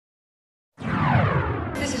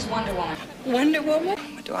Wonder Woman. Wonder Woman?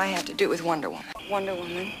 What do I have to do with Wonder Woman? Wonder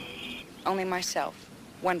Woman. Only myself.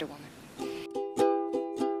 Wonder Woman.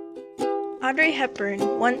 Audrey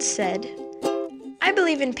Hepburn once said, "I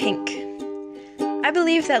believe in pink. I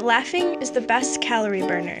believe that laughing is the best calorie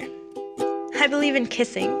burner. I believe in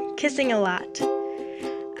kissing a lot.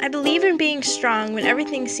 I believe in being strong when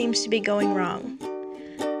everything seems to be going wrong.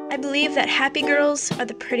 I believe that happy girls are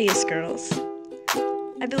the prettiest girls.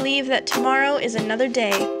 I believe that tomorrow is another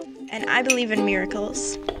day, and I believe in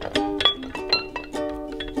miracles."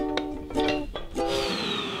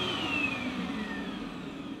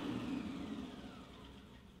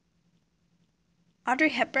 Audrey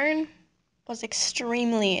Hepburn was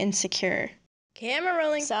extremely insecure. Camera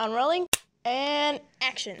rolling, sound rolling, and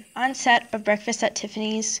action. On set of Breakfast at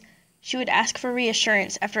Tiffany's, she would ask for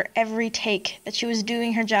reassurance after every take that she was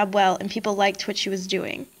doing her job well and people liked what she was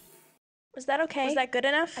doing. Was that okay? Was that good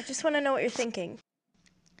enough? I just want to know what you're thinking.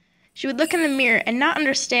 She would look in the mirror and not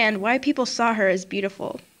understand why people saw her as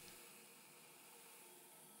beautiful.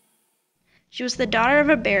 She was the daughter of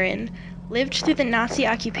a baron, lived through the Nazi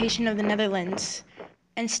occupation of the Netherlands,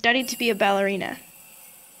 and studied to be a ballerina.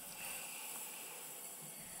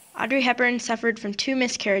 Audrey Hepburn suffered from 2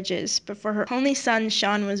 miscarriages before her only son,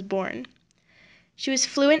 Sean, was born. She was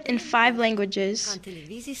fluent in 5 languages,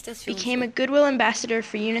 became a Goodwill Ambassador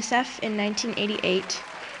for UNICEF in 1988,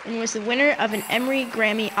 and was the winner of an Emmy,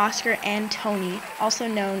 Grammy, Oscar, and Tony, also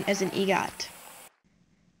known as an EGOT.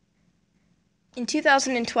 In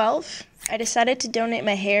 2012, I decided to donate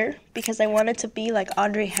my hair because I wanted to be like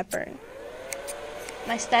Audrey Hepburn.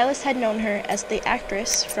 My stylist had known her as the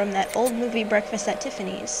actress from that old movie Breakfast at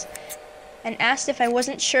Tiffany's, and asked if I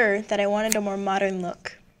wasn't sure that I wanted a more modern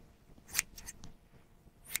look.